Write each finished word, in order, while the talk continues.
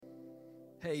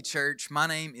Hey, church. My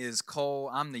name is Cole.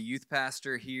 I'm the youth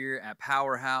pastor here at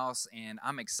Powerhouse, and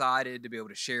I'm excited to be able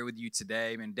to share with you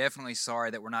today. I'm definitely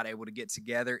sorry that we're not able to get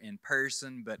together in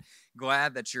person, but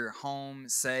glad that you're home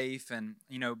safe. And,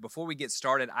 before we get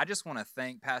started, I just want to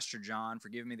thank Pastor John for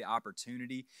giving me the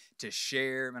opportunity to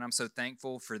share, and I'm so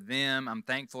thankful for them. I'm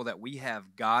thankful that we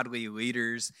have godly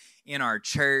leaders in our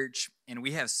church, and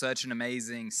we have such an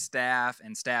amazing staff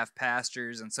and staff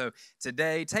pastors. And so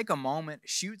today, take a moment,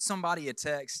 shoot somebody a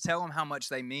text, tell them how much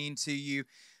they mean to you,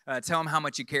 tell them how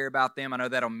much you care about them. I know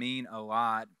that'll mean a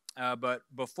lot. But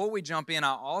before we jump in,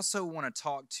 I also want to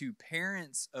talk to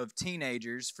parents of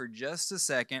teenagers for just a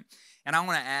second. And I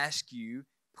want to ask you,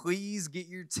 please get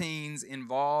your teens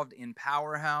involved in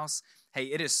Powerhouse. Hey,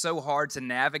 it is so hard to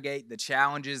navigate the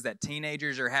challenges that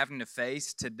teenagers are having to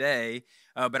face today,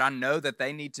 but I know that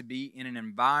they need to be in an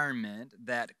environment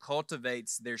that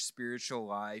cultivates their spiritual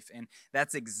life, and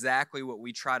that's exactly what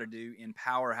we try to do in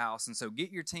Powerhouse. And so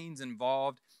get your teens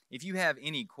involved. If you have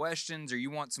any questions or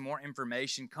you want some more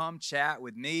information, come chat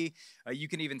with me. You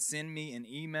can even send me an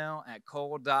email at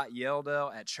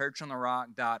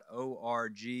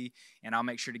cole.yeldell@churchontherock.org, and I'll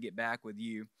make sure to get back with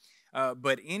you.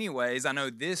 But anyways, I know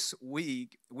this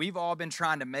week we've all been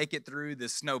trying to make it through the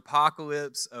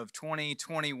snowpocalypse of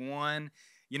 2021.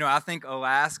 I think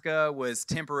Alaska was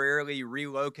temporarily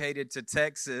relocated to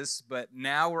Texas, but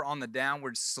now we're on the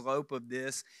downward slope of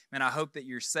this. And I hope that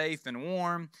you're safe and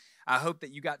warm. I hope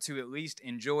that you got to at least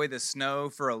enjoy the snow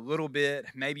for a little bit.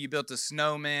 Maybe you built a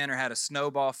snowman or had a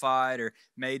snowball fight or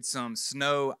made some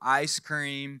snow ice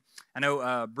cream. I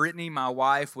know Brittany, my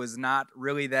wife, was not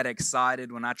really that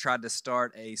excited when I tried to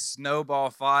start a snowball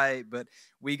fight, but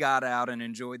we got out and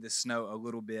enjoyed the snow a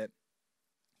little bit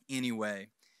anyway.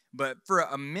 But for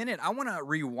a minute, I want to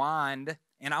rewind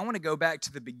and I want to go back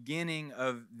to the beginning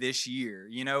of this year.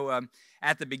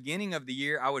 At the beginning of the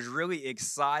year, I was really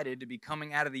excited to be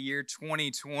coming out of the year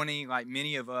 2020, like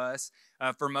many of us.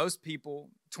 For most people,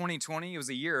 2020 was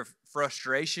a year of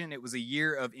frustration. It was a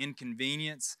year of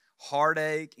inconvenience,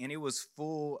 heartache, and it was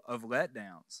full of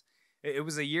letdowns. It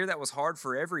was a year that was hard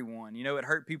for everyone. It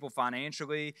hurt people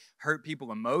financially, hurt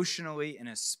people emotionally, and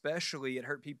especially it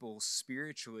hurt people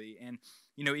spiritually. And,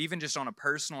 even just on a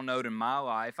personal note in my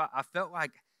life, I felt like,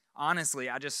 honestly,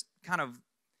 I just kind of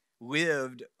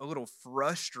lived a little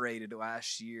frustrated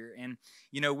last year. And,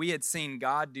 we had seen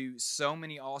God do so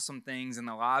many awesome things in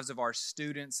the lives of our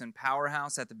students in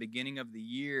Powerhouse at the beginning of the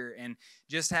year. And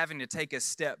just having to take a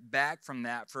step back from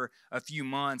that for a few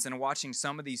months and watching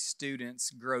some of these students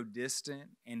grow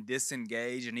distant and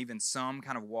disengage and even some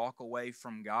kind of walk away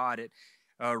from God, it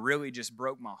really just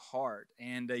broke my heart.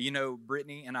 And,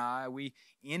 Brittany and I, we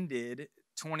ended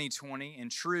 2020 in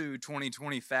true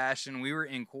 2020 fashion. We were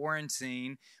in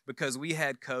quarantine because we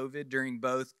had COVID during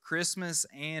both Christmas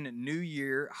and New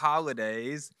Year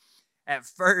holidays. At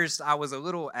first, I was a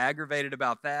little aggravated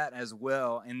about that as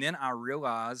well. And then I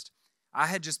realized I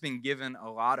had just been given a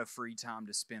lot of free time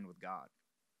to spend with God.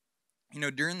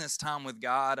 During this time with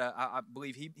God, I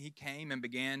believe he came and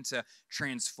began to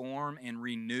transform and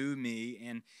renew me.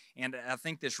 And I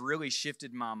think this really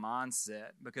shifted my mindset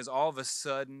because all of a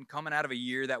sudden, coming out of a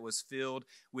year that was filled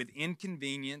with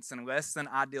inconvenience and less than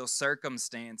ideal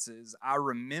circumstances, I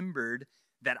remembered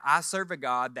that I serve a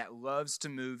God that loves to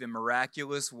move in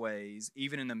miraculous ways,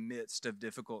 even in the midst of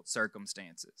difficult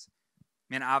circumstances.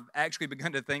 And I've actually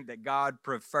begun to think that God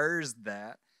prefers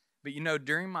that. But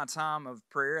during my time of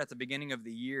prayer at the beginning of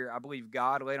the year, I believe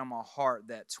God laid on my heart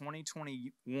that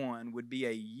 2021 would be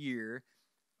a year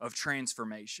of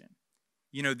transformation.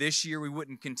 This year we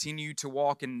wouldn't continue to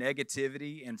walk in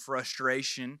negativity and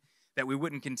frustration, that we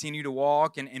wouldn't continue to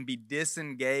walk and be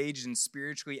disengaged and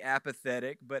spiritually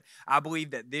apathetic. But I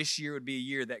believe that this year would be a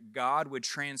year that God would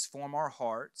transform our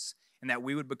hearts and that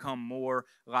we would become more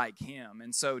like him.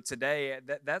 And so today,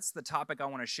 that's the topic I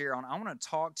want to share on. I want to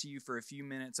talk to you for a few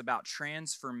minutes about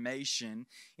transformation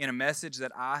in a message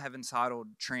that I have entitled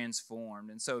Transformed.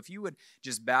 And so if you would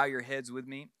just bow your heads with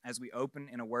me as we open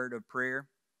in a word of prayer.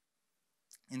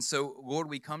 And so, Lord,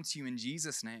 we come to you in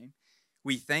Jesus' name.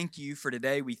 We thank you for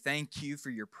today. We thank you for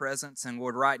your presence. And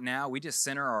Lord, right now, we just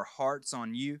center our hearts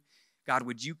on you. God,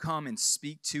 would you come and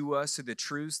speak to us through the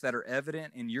truths that are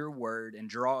evident in your word and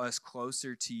draw us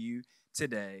closer to you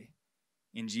today?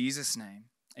 In Jesus' name,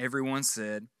 everyone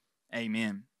said,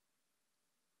 amen.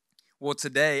 Well,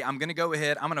 today I'm going to go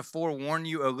ahead. I'm going to forewarn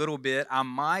you a little bit. I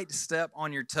might step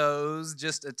on your toes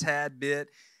just a tad bit.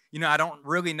 I don't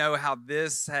really know how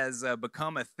this has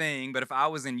become a thing, but if I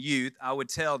was in youth, I would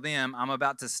tell them I'm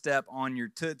about to step on your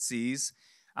tootsies.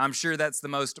 I'm sure that's the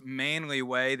most manly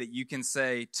way that you can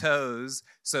say toes.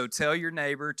 So tell your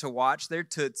neighbor to watch their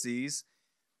tootsies.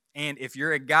 And if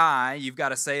you're a guy, you've got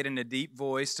to say it in a deep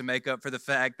voice to make up for the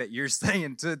fact that you're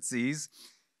saying Tootsies.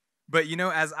 But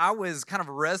as I was kind of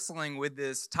wrestling with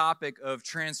this topic of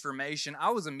transformation,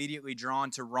 I was immediately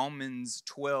drawn to Romans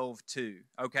 12:2.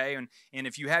 Okay. And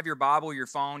if you have your Bible, your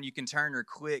phone, you can turn or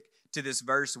click to this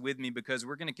verse with me because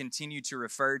we're going to continue to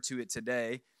refer to it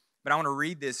today. But I want to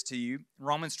read this to you.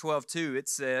 Romans 12:2, it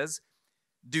says,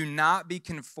 "Do not be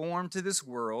conformed to this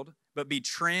world, but be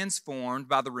transformed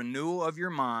by the renewal of your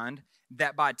mind,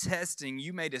 that by testing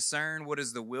you may discern what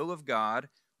is the will of God,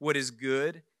 what is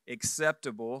good,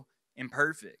 acceptable, and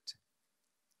perfect."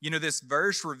 This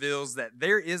verse reveals that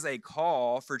there is a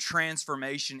call for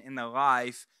transformation in the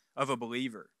life of a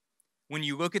believer. When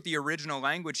you look at the original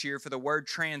language here for the word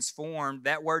transformed,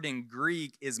 that word in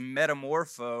Greek is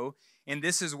metamorpho, and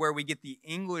this is where we get the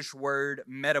English word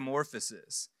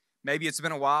metamorphosis. Maybe it's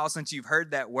been a while since you've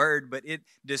heard that word, but it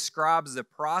describes the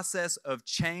process of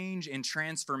change and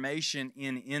transformation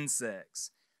in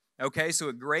insects. Okay, so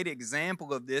a great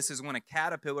example of this is when a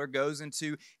caterpillar goes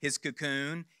into his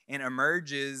cocoon and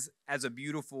emerges as a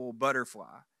beautiful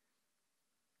butterfly.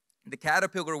 The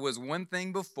caterpillar was one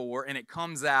thing before, and it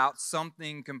comes out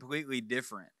something completely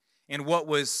different. And what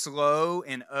was slow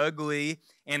and ugly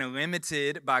and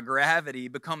limited by gravity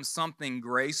becomes something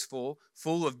graceful,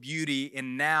 full of beauty,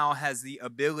 and now has the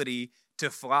ability to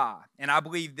fly. And I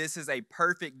believe this is a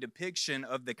perfect depiction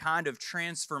of the kind of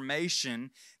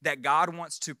transformation that God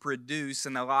wants to produce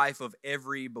in the life of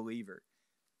every believer.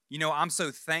 I'm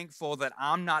so thankful that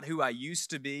I'm not who I used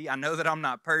to be. I know that I'm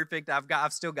not perfect.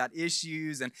 I've still got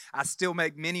issues and I still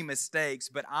make many mistakes,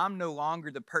 but I'm no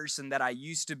longer the person that I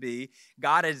used to be.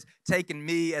 God has taken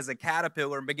me as a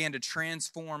caterpillar and began to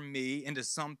transform me into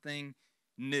something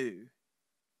new.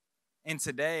 And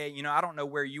today, I don't know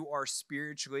where you are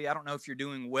spiritually. I don't know if you're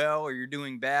doing well or you're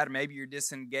doing bad. Maybe you're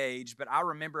disengaged. But I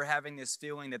remember having this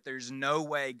feeling that there's no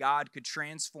way God could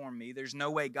transform me. There's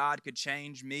no way God could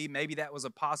change me. Maybe that was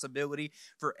a possibility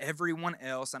for everyone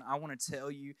else. And I want to tell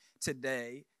you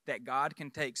today that God can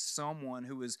take someone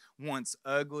who was once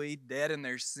ugly, dead in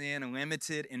their sin,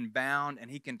 limited and bound,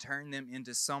 and He can turn them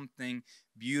into something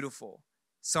beautiful.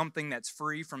 Something that's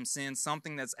free from sin,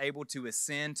 something that's able to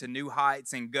ascend to new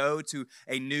heights and go to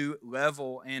a new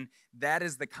level. And that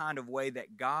is the kind of way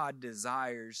that God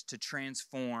desires to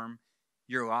transform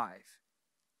your life.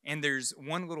 And there's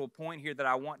one little point here that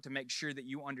I want to make sure that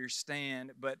you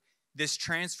understand, but this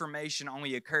transformation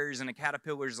only occurs in a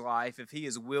caterpillar's life if he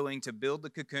is willing to build the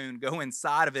cocoon, go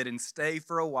inside of it, and stay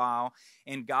for a while.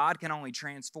 And God can only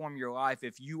transform your life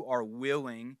if you are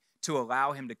willing to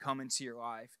allow Him to come into your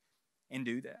life and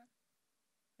do that.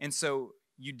 And so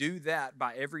you do that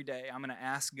by every day. I'm going to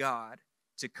ask God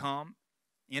to come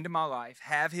into my life,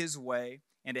 have His way,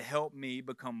 and to help me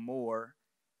become more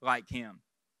like Him.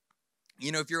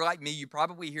 If you're like me, you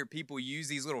probably hear people use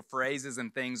these little phrases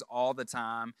and things all the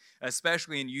time,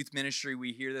 especially in youth ministry.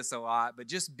 We hear this a lot, but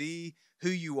just be who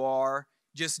you are.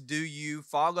 Just do you.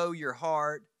 Follow your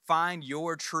heart. Find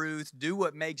your truth. Do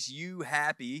what makes you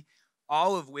happy.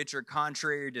 All of which are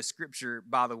contrary to Scripture,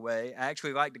 by the way. I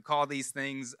actually like to call these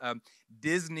things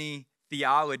Disney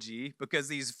theology because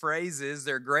these phrases,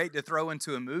 they're great to throw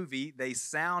into a movie. They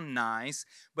sound nice,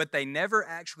 but they never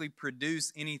actually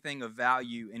produce anything of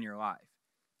value in your life.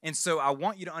 And so I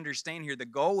want you to understand here, the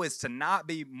goal is to not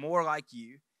be more like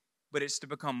you, but it's to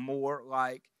become more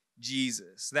like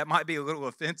Jesus. That might be a little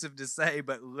offensive to say,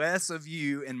 but less of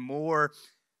you and more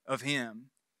of Him.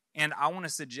 And I want to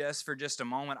suggest for just a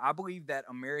moment, I believe that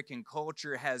American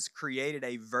culture has created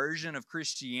a version of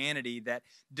Christianity that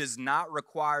does not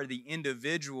require the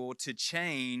individual to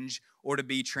change or to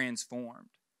be transformed.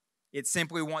 It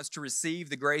simply wants to receive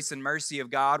the grace and mercy of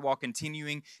God while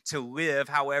continuing to live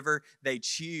however they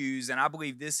choose. And I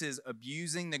believe this is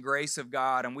abusing the grace of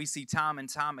God. And we see time and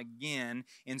time again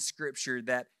in Scripture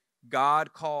that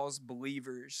God calls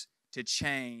believers to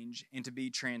change and to be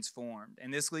transformed.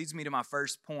 And this leads me to my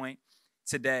first point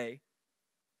today,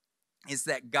 is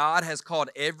that God has called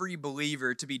every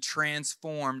believer to be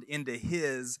transformed into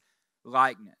His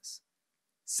likeness.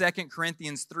 2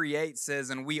 Corinthians 3:8 says,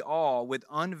 "And we all, with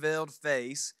unveiled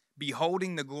face,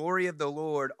 beholding the glory of the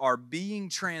Lord, are being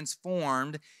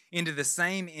transformed into the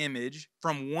same image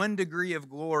from one degree of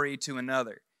glory to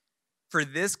another. For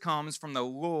this comes from the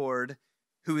Lord,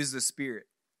 who is the Spirit."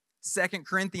 2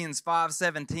 Corinthians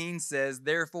 5:17 says,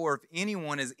 "Therefore, if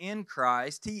anyone is in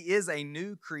Christ, he is a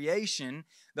new creation.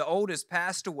 The old has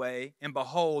passed away, and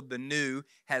behold, the new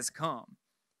has come."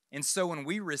 And so when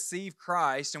we receive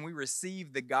Christ and we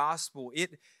receive the gospel,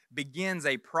 it begins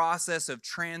a process of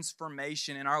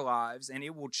transformation in our lives, and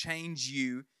it will change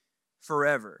you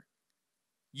forever.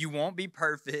 You won't be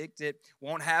perfect. It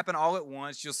won't happen all at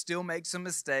once. You'll still make some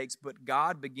mistakes, but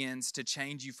God begins to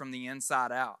change you from the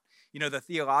inside out. You know, the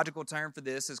theological term for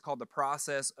this is called the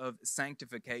process of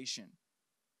sanctification.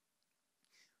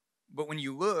 But when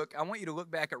you look, I want you to look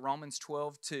back at Romans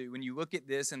 12:2. When you look at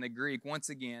this in the Greek, once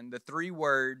again, the three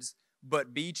words,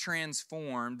 but be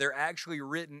transformed, they're actually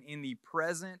written in the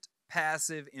present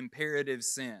passive imperative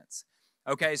sense.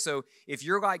 Okay, so if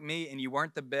you're like me and you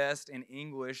weren't the best in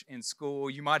English in school,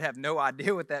 you might have no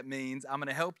idea what that means. I'm going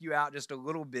to help you out just a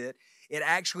little bit. It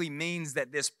actually means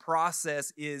that this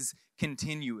process is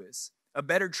continuous. A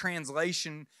better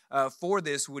translation for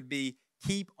this would be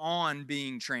keep on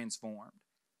being transformed.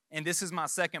 And this is my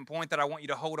second point that I want you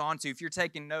to hold on to. If you're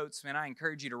taking notes, man, I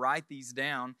encourage you to write these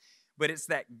down. But it's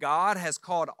that God has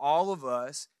called all of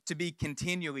us to be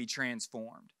continually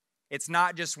transformed. It's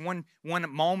not just one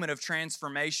moment of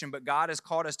transformation, but God has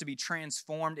called us to be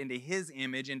transformed into His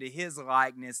image, into His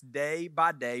likeness, day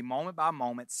by day, moment by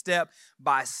moment, step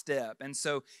by step. And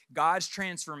so God's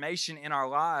transformation in our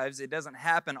lives, it doesn't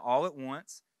happen all at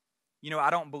once. You know, I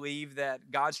don't believe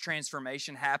that God's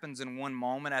transformation happens in one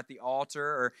moment at the altar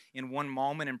or in one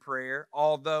moment in prayer,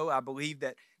 although I believe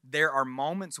that there are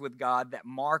moments with God that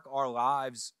mark our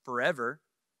lives forever.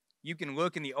 You can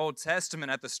look in the Old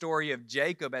Testament at the story of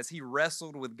Jacob as he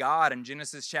wrestled with God in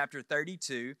Genesis chapter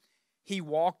 32. He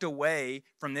walked away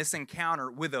from this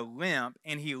encounter with a limp,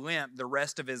 and he limped the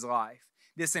rest of his life.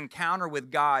 This encounter with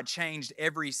God changed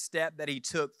every step that he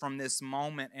took from this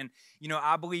moment. And, you know,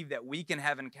 I believe that we can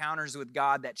have encounters with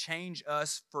God that change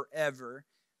us forever.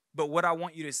 But what I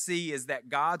want you to see is that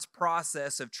God's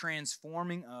process of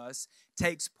transforming us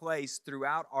takes place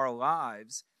throughout our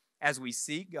lives as we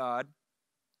seek God,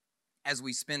 as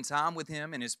we spend time with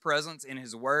Him in His presence, in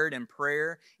His Word, in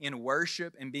prayer, in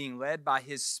worship, and being led by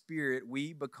His Spirit,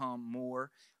 we become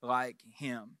more like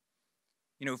Him.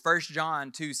 You know, 1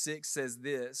 John 2:6 says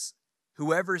this,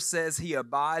 whoever says he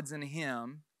abides in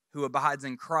Him, who abides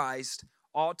in Christ,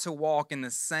 ought to walk in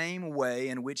the same way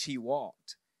in which He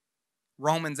walked.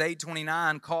 Romans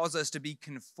 8:29 calls us to be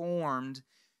conformed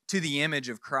to the image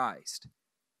of Christ.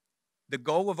 The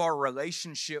goal of our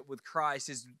relationship with Christ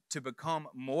is to become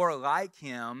more like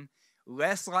Him,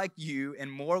 less like you,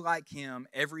 and more like Him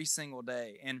every single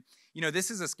day. And, you know,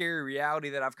 this is a scary reality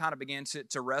that I've kind of began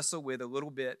to wrestle with a little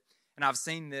bit. And I've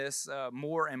seen this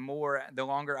more and more the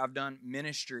longer I've done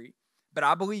ministry. But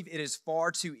I believe it is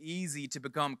far too easy to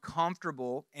become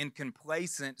comfortable and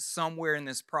complacent somewhere in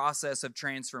this process of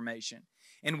transformation.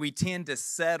 And we tend to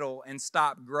settle and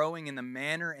stop growing in the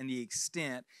manner and the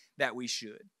extent that we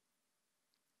should.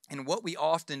 And what we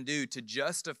often do to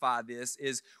justify this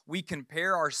is we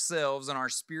compare ourselves and our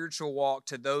spiritual walk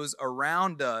to those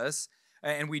around us,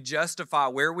 and we justify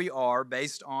where we are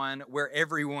based on where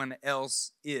everyone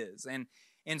else is.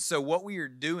 And so what we are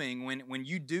doing when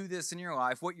you do this in your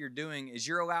life, what you're doing is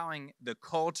you're allowing the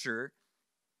culture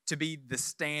to be the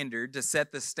standard, to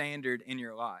set the standard in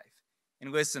your life.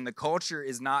 And listen, the culture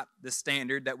is not the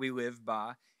standard that we live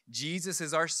by. Jesus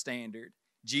is our standard.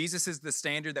 Jesus is the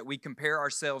standard that we compare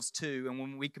ourselves to, and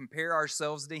when we compare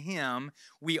ourselves to Him,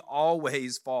 we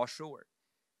always fall short.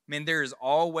 I mean, there is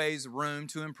always room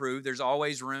to improve. There's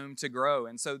always room to grow.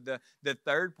 And so the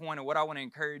third point of what I want to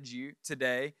encourage you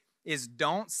today is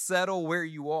don't settle where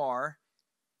you are.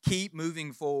 Keep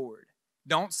moving forward.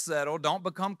 Don't settle. Don't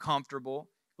become comfortable.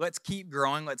 Let's keep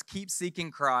growing. Let's keep seeking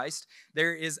Christ.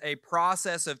 There is a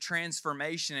process of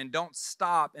transformation, and don't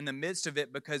stop in the midst of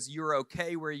it because you're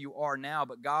okay where you are now,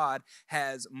 but God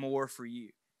has more for you.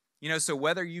 You know, so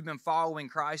whether you've been following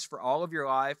Christ for all of your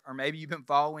life, or maybe you've been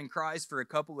following Christ for a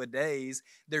couple of days,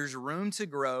 there's room to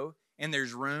grow and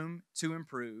there's room to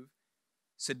improve.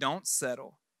 So don't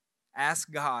settle.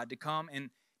 Ask God to come and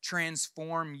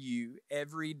transform you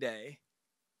every day.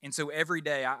 And so every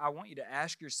day, I want you to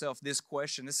ask yourself this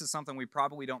question. This is something we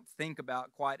probably don't think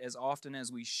about quite as often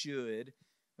as we should,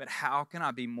 but how can I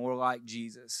be more like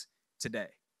Jesus today?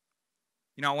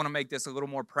 You know, I want to make this a little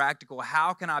more practical.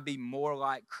 How can I be more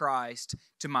like Christ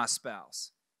to my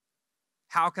spouse?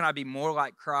 How can I be more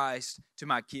like Christ to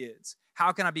my kids?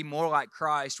 How can I be more like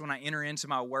Christ when I enter into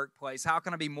my workplace? How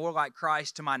can I be more like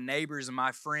Christ to my neighbors and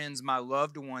my friends, my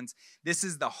loved ones? This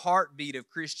is the heartbeat of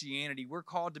Christianity. We're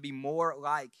called to be more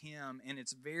like Him, and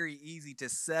it's very easy to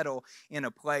settle in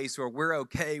a place where we're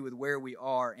okay with where we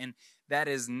are, and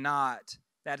that's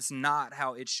not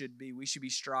how it should be. We should be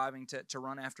striving to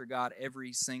run after God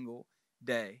every single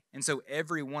day. And so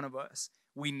every one of us,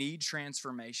 we need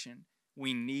transformation.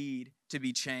 We need to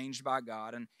be changed by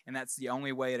God, and that's the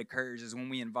only way it occurs is when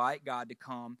we invite God to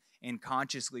come and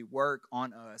consciously work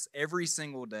on us every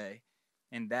single day.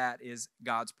 and that is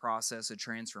God's process of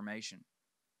transformation.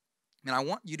 And I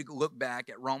want you to look back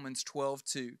at Romans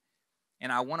 12:2,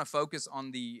 and I want to focus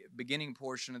on the beginning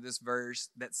portion of this verse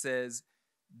that says,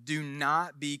 do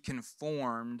not be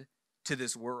conformed to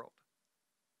this world.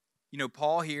 You know,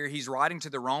 Paul here, he's writing to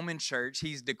the Roman church.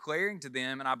 He's declaring to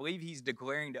them, and I believe he's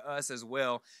declaring to us as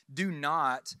well, do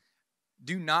not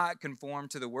conform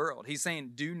to the world. He's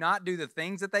saying, do not do the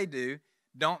things that they do.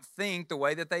 Don't think the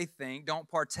way that they think. Don't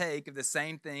partake of the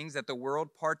same things that the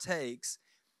world partakes.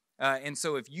 And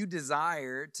so if you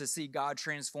desire to see God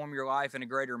transform your life in a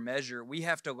greater measure, we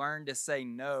have to learn to say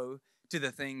no to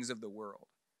the things of the world.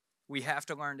 We have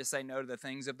to learn to say no to the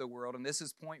things of the world. And this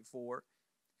is point 4.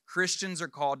 Christians are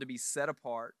called to be set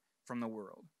apart from the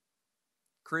world.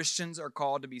 Christians are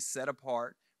called to be set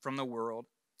apart from the world.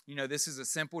 You know, this is a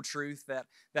simple truth that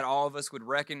all of us would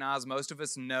recognize, most of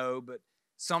us know, but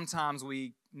sometimes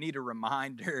we need a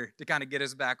reminder to kind of get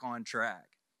us back on track.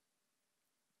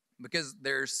 Because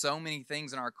there's so many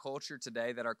things in our culture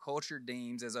today that our culture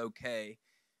deems as okay,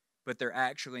 but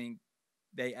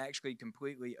they actually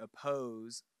completely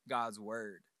oppose God's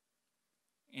word.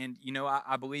 And, you know,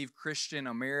 I believe Christian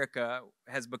America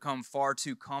has become far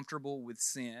too comfortable with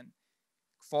sin,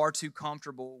 far too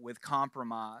comfortable with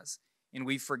compromise. And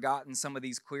we've forgotten some of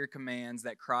these clear commands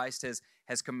that Christ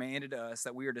has commanded us,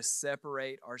 that we are to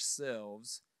separate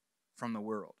ourselves from the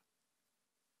world.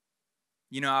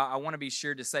 You know, I want to be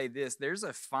sure to say this. There's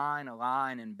a fine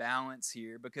line and balance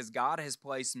here because God has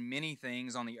placed many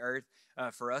things on the earth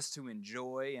for us to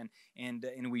enjoy,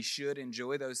 and we should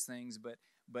enjoy those things.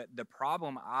 But the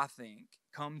problem, I think,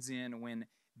 comes in when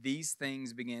these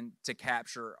things begin to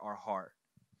capture our heart.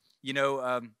 You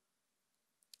know,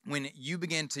 when you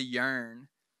begin to yearn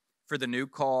for the new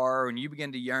car, and you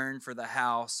begin to yearn for the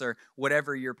house or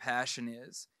whatever your passion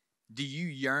is, do you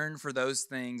yearn for those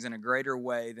things in a greater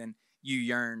way than you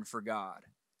yearn for God?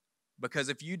 Because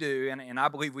if you do, and I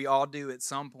believe we all do at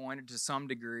some point or to some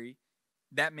degree,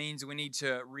 that means we need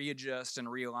to readjust and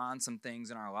realign some things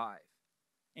in our life.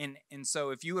 And so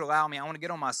if you would allow me, I want to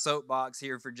get on my soapbox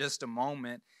here for just a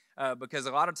moment, because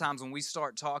a lot of times when we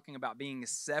start talking about being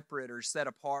separate or set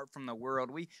apart from the world,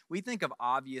 we think of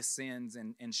obvious sins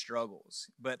and struggles,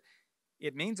 but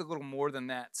it means a little more than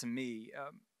that to me.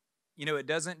 You know, it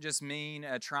doesn't just mean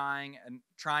trying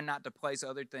not to place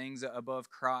other things above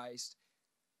Christ,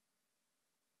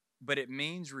 but it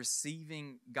means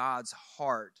receiving God's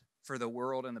heart for the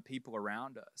world and the people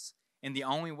around us. And the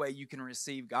only way you can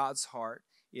receive God's heart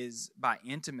is by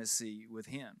intimacy with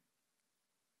Him.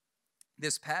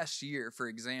 This past year, for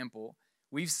example,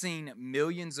 we've seen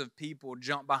millions of people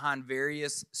jump behind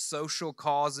various social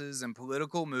causes and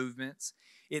political movements.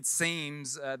 It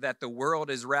seems that the world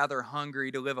is rather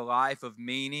hungry to live a life of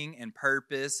meaning and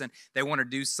purpose, and they want to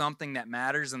do something that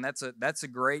matters, and that's a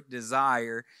great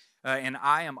desire. And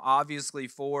I am obviously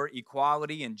for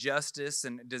equality and justice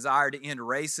and desire to end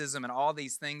racism and all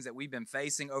these things that we've been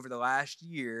facing over the last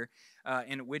year,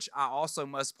 in which I also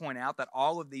must point out that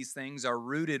all of these things are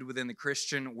rooted within the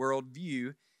Christian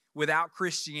worldview. Without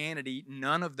Christianity,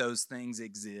 none of those things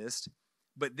exist.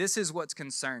 But this is what's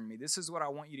concerned me. This is what I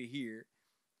want you to hear.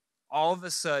 All of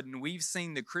a sudden, we've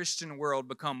seen the Christian world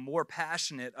become more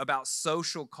passionate about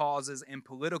social causes and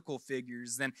political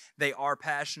figures than they are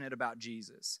passionate about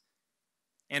Jesus.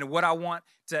 And what I want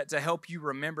to help you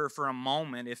remember for a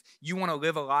moment, if you want to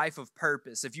live a life of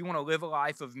purpose, if you want to live a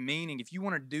life of meaning, if you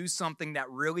want to do something that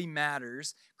really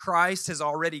matters, Christ has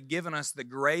already given us the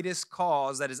greatest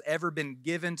cause that has ever been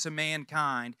given to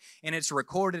mankind. And it's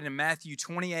recorded in Matthew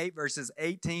 28, verses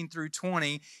 18 through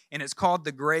 20, and it's called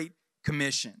the Great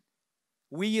Commission.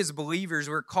 We as believers,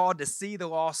 we're called to see the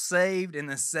lost saved and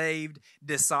the saved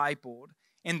discipled.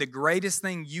 And the greatest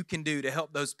thing you can do to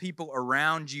help those people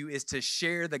around you is to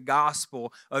share the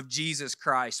gospel of Jesus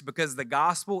Christ, because the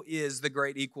gospel is the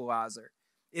great equalizer.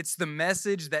 It's the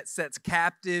message that sets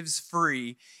captives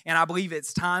free. And I believe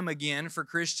it's time again for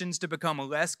Christians to become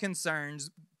less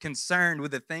concerned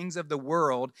with the things of the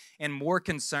world and more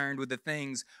concerned with the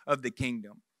things of the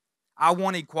kingdom. I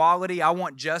want equality, I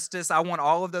want justice, I want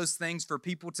all of those things for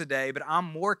people today, but I'm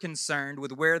more concerned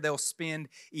with where they'll spend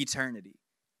eternity.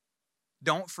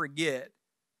 Don't forget,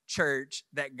 church,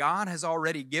 that God has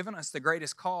already given us the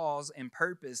greatest cause and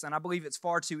purpose, and I believe it's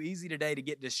far too easy today to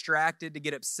get distracted, to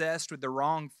get obsessed with the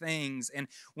wrong things, and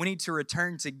we need to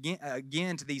return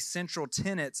again to these central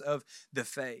tenets of the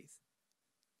faith.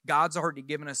 God's already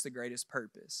given us the greatest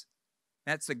purpose.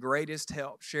 That's the greatest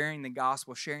help, sharing the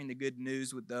gospel, sharing the good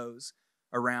news with those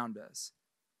around us.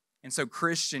 And so,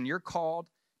 Christian, you're called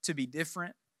to be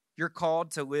different. You're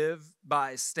called to live by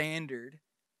a standard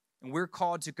And we're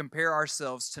called to compare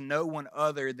ourselves to no one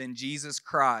other than Jesus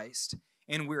Christ.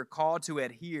 And we're called to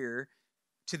adhere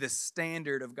to the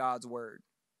standard of God's word.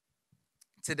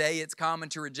 Today, it's common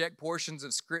to reject portions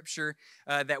of Scripture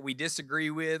that we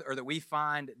disagree with or that we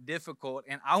find difficult.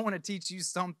 And I want to teach you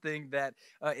something that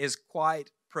is quite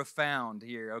profound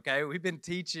here, okay? We've been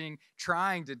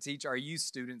trying to teach our youth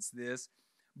students this.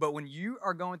 But when you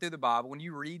are going through the Bible, when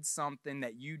you read something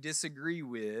that you disagree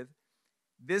with,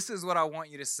 this is what I want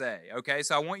you to say, okay?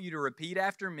 So I want you to repeat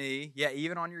after me. Yeah,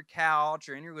 even on your couch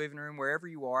or in your living room, wherever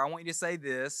you are, I want you to say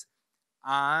this: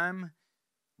 I'm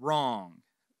wrong.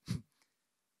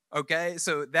 Okay,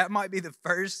 so that might be the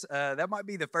first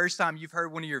time you've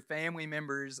heard one of your family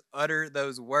members utter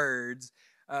those words.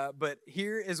 But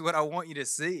here is what I want you to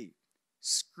see.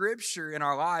 Scripture in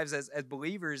our lives as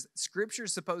believers, Scripture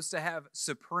is supposed to have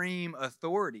supreme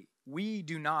authority. We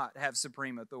do not have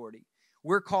supreme authority.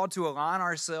 We're called to align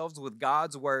ourselves with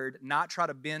God's word, not try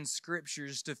to bend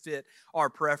Scriptures to fit our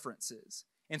preferences.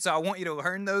 And so I want you to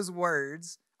learn those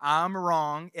words. I'm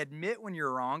wrong. Admit when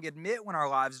you're wrong. Admit when our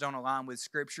lives don't align with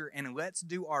Scripture. And let's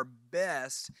do our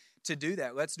best to do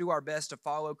that. Let's do our best to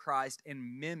follow Christ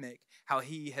and mimic how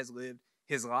He has lived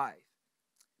His life.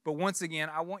 But once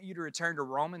again, I want you to return to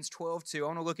Romans 12:2. I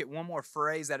want to look at one more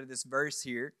phrase out of this verse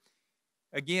here.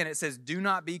 Again, it says, do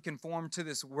not be conformed to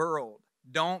this world.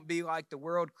 Don't be like the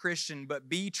world, Christian, but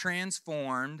be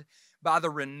transformed by the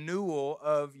renewal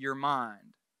of your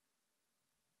mind.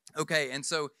 Okay, and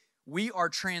so we are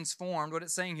transformed. What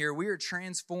it's saying here, we are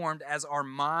transformed as our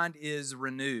mind is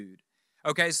renewed.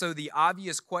 Okay, so the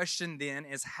obvious question then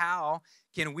is, how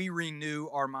can we renew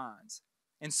our minds?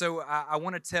 And so I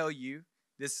want to tell you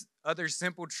this other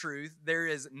simple truth: there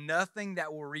is nothing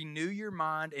that will renew your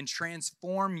mind and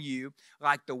transform you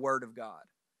like the Word of God.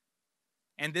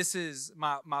 And this is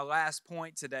my last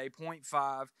point today, point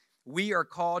 5. We are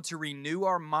called to renew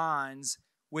our minds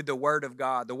with the Word of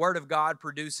God. The Word of God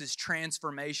produces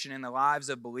transformation in the lives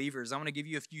of believers. I want to give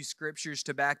you a few scriptures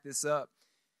to back this up.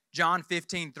 John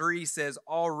 15:3 says,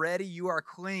 already you are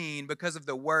clean because of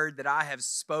the word that I have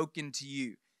spoken to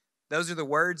you. Those are the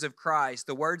words of Christ.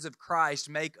 The words of Christ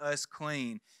make us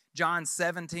clean. John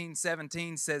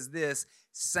 17:17 says this,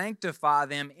 sanctify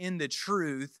them in the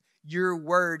truth. Your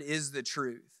word is the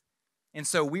truth. And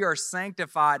so we are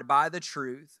sanctified by the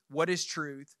truth. What is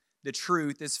truth? The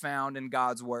truth is found in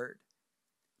God's word.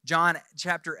 John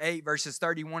chapter 8, verses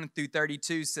 31 through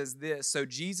 32 says this, so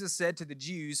Jesus said to the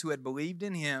Jews who had believed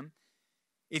in him,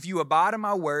 if you abide in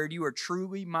my word, you are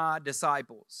truly my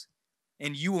disciples,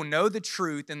 and you will know the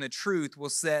truth, and the truth will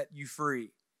set you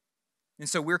free. And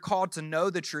so we're called to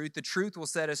know the truth. The truth will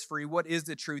set us free. What is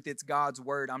the truth? It's God's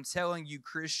word. I'm telling you,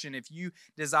 Christian, if you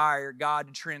desire God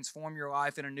to transform your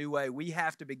life in a new way, we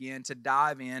have to begin to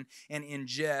dive in and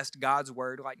ingest God's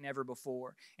word like never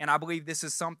before. And I believe this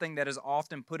is something that is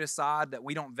often put aside, that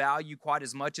we don't value quite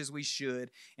as much as we should.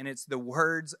 And it's the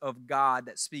words of God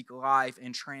that speak life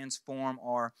and transform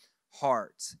our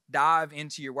hearts. Dive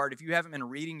into your word. If you haven't been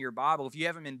reading your Bible, if you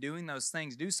haven't been doing those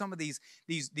things, do some of these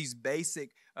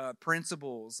basic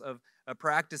principles of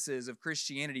practices of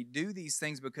Christianity. Do these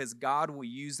things because God will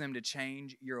use them to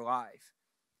change your life.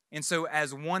 And so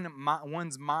as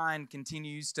one's mind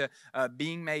continues to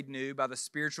being made new by the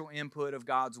spiritual input of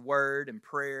God's word and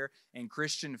prayer and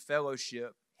Christian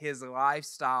fellowship, his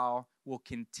lifestyle will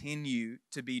continue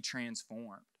to be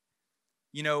transformed.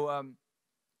 You know,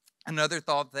 another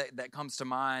thought that comes to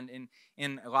mind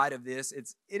in light of this,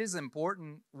 it is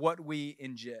important what we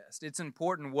ingest. It's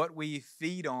important what we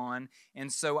feed on.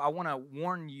 And so I want to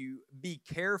warn you, be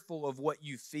careful of what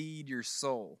you feed your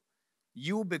soul.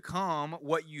 You'll become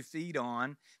what you feed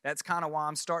on. That's kind of why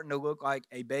I'm starting to look like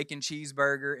a bacon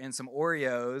cheeseburger and some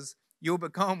Oreos. You'll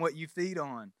become what you feed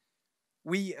on.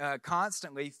 We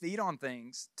constantly feed on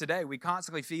things today. We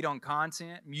constantly feed on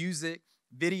content, music,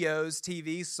 videos,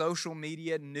 TV, social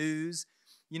media, news.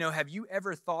 You know, have you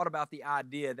ever thought about the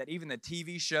idea that even the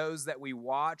TV shows that we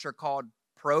watch are called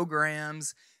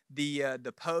programs?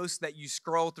 The posts that you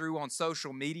scroll through on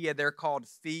social media, they're called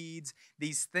feeds.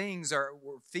 These things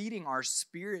we're feeding our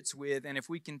spirits with, and if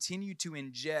we continue to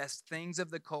ingest things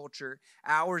of the culture,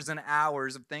 hours and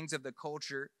hours of things of the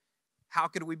culture, how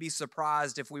could we be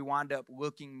surprised if we wind up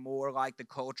looking more like the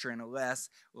culture and less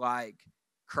like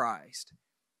Christ?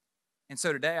 And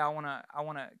so today I want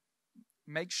to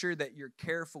make sure that you're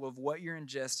careful of what you're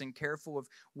ingesting, careful of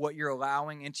what you're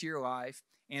allowing into your life,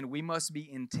 and we must be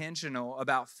intentional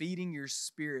about feeding your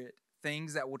spirit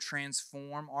things that will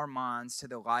transform our minds to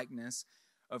the likeness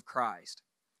of Christ.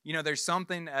 You know, there's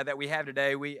something that we have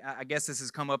today. I guess this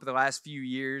has come up in the last few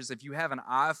years. If you have an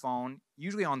iPhone,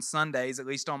 usually on Sundays, at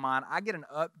least on mine, I get an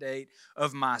update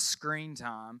of my screen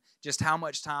time, just how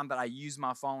much time that I use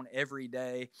my phone every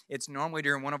day. It's normally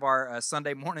during one of our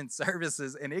Sunday morning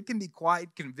services, and it can be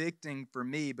quite convicting for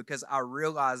me because I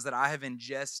realize that I have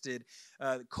ingested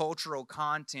cultural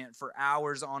content for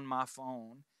hours on my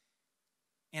phone.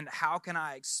 And how can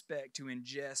I expect to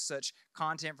ingest such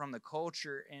content from the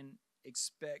culture and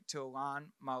expect to align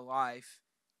my life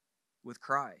with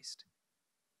Christ?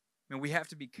 I mean, we have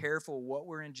to be careful what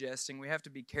we're ingesting. We have to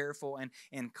be careful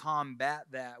and combat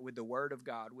that with the Word of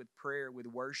God, with prayer, with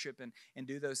worship, and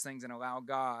do those things and allow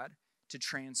God to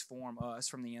transform us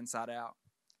from the inside out.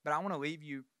 But I want to leave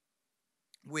you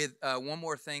with one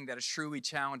more thing that has truly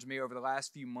challenged me over the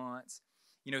last few months.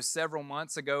 You know, several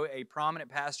months ago, a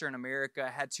prominent pastor in America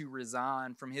had to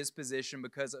resign from his position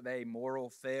because of a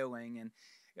moral failing. And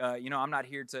I'm not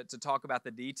here to talk about the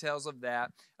details of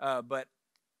that, but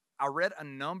I read a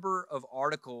number of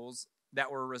articles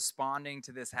that were responding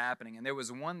to this happening, and there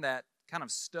was one that kind of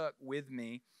stuck with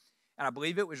me, and I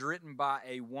believe it was written by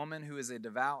a woman who is a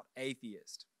devout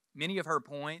atheist. Many of her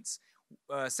points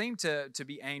seemed to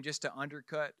be aimed just to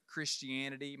undercut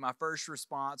Christianity. My first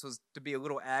response was to be a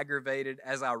little aggravated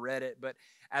as I read it, but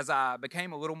as I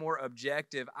became a little more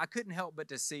objective, I couldn't help but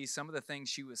to see some of the things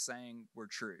she was saying were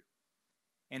true.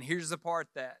 And here's the part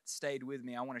that stayed with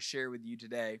me I want to share with you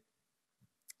today.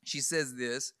 She says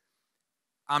this: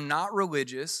 I'm not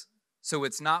religious, so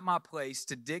it's not my place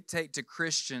to dictate to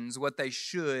Christians what they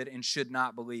should and should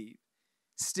not believe.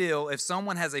 Still, if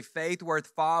someone has a faith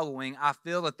worth following, I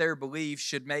feel that their beliefs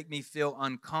should make me feel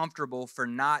uncomfortable for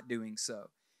not doing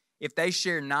so. If they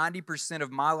share 90% of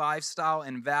my lifestyle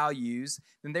and values,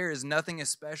 then there is nothing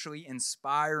especially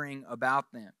inspiring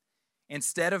about them.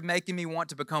 Instead of making me want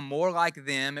to become more like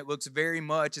them, it looks very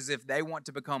much as if they want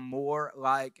to become more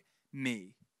like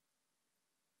me.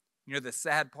 You know, the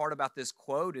sad part about this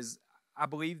quote is I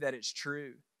believe that it's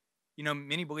true. You know,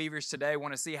 many believers today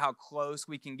want to see how close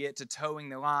we can get to towing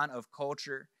the line of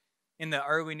culture. In the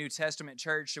early New Testament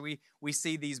church, we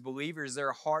see these believers,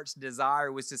 their heart's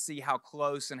desire was to see how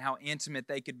close and how intimate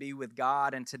they could be with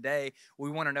God. And today, we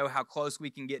want to know how close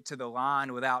we can get to the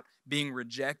line without being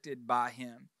rejected by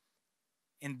Him.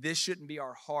 And this shouldn't be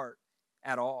our heart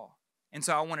at all. And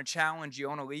so I want to challenge you. I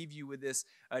want to leave you with this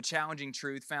challenging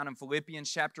truth found in Philippians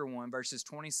chapter 1, verses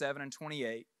 27 and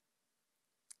 28.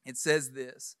 It says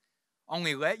this: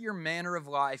 only let your manner of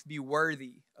life be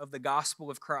worthy of the gospel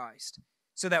of Christ,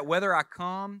 so that whether I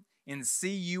come and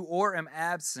see you or am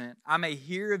absent, I may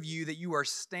hear of you that you are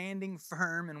standing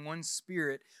firm in one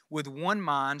spirit, with one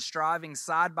mind, striving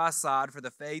side by side for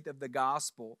the faith of the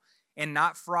gospel, and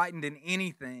not frightened in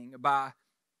anything by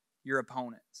your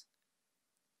opponents.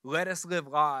 Let us live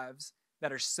lives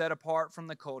that are set apart from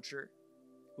the culture.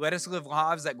 Let us live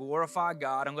lives that glorify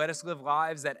God, and let us live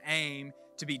lives that aim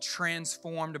to be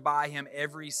transformed by Him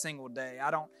every single day. I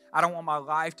don't want my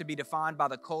life to be defined by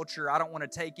the culture. I don't want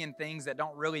to take in things that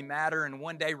don't really matter and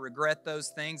one day regret those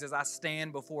things as I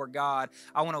stand before God.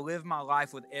 I want to live my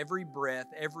life with every breath,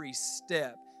 every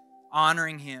step,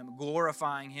 honoring Him,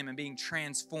 glorifying Him, and being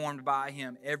transformed by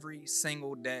Him every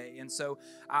single day. And so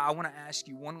I want to ask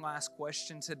you one last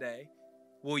question today.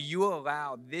 Will you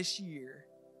allow this year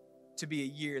to be a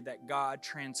year that God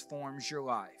transforms your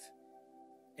life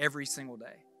every single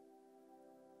day?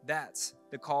 That's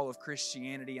the call of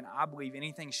Christianity, and I believe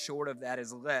anything short of that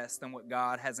is less than what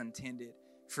God has intended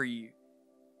for you.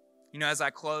 You know, as I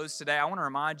close today, I want to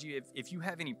remind you, if you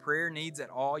have any prayer needs at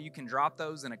all, you can drop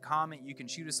those in a comment. You can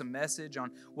shoot us a message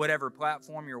on whatever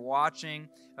platform you're watching.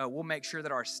 We'll make sure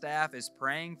that our staff is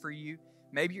praying for you.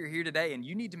 Maybe you're here today and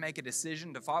you need to make a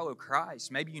decision to follow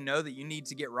Christ. Maybe you know that you need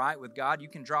to get right with God. You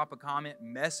can drop a comment,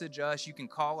 message us. You can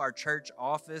call our church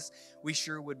office. We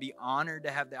sure would be honored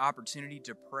to have the opportunity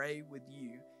to pray with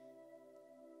you.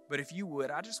 But if you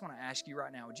would, I just want to ask you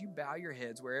right now, would you bow your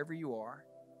heads wherever you are?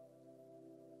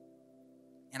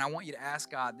 And I want you to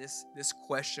ask God this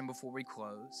question before we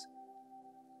close.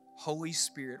 Holy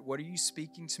Spirit, what are you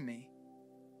speaking to me?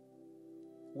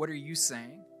 What are you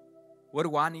saying? What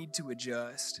do I need to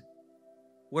adjust?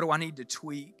 What do I need to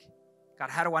tweak? God,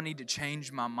 how do I need to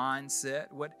change my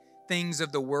mindset? What things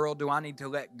of the world do I need to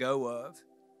let go of?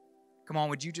 Come on,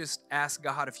 would you just ask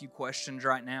God a few questions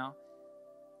right now?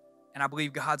 And I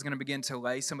believe God's going to begin to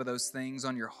lay some of those things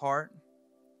on your heart.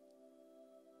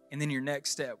 And then your next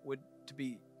step would to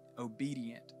be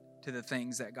obedient to the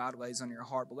things that God lays on your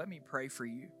heart. But let me pray for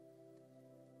you.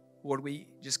 Lord, we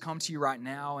just come to you right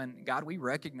now, and God, we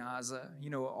recognize,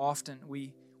 often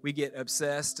we get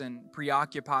obsessed and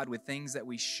preoccupied with things that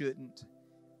we shouldn't.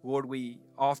 Lord, we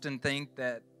often think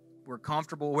that we're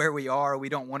comfortable where we are. We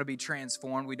don't want to be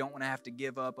transformed. We don't want to have to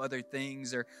give up other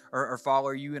things or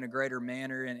follow you in a greater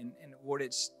manner. And Lord,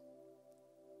 it's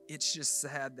just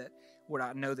sad that, Lord,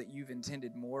 I know that you've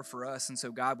intended more for us. And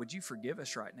so, God, would you forgive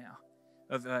us right now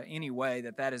of any way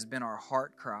that has been our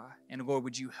heart cry? And Lord,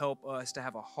 would you help us to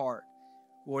have a heart,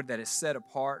 Lord, that is set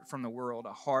apart from the world,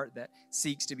 a heart that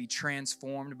seeks to be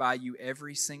transformed by you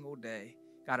every single day.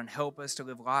 God, and help us to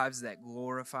live lives that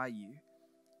glorify you.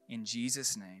 In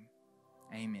Jesus' name,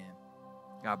 amen.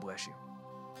 God bless you.